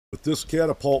With this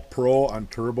Catapult Pro on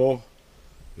turbo,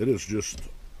 it is just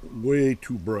way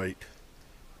too bright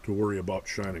to worry about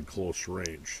shining close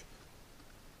range.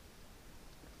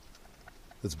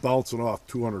 It's bouncing off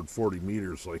 240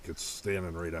 meters like it's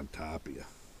standing right on top of you.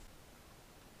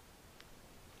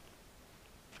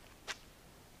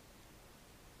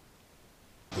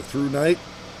 The Thrunite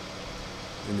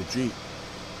and the Jeep.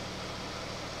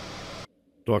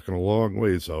 Talking a long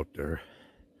ways out there.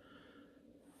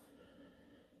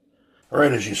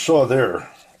 Alright, as you saw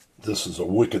there, this is a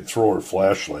wicked thrower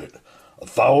flashlight.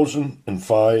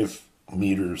 1,005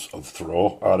 meters of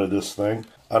throw out of this thing.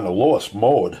 On the lowest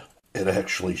mode, it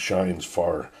actually shines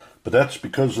far. But that's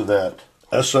because of that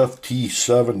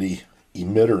SFT70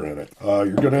 emitter in it.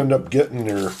 You're going to end up getting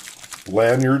your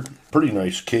lanyard. Pretty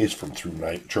nice case from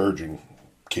Thrunite, charging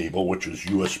cable, which is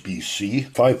USB-C.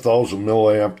 5,000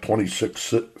 milliamp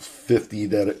 2650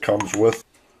 that it comes with.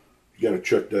 You got to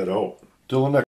check that out. Till the next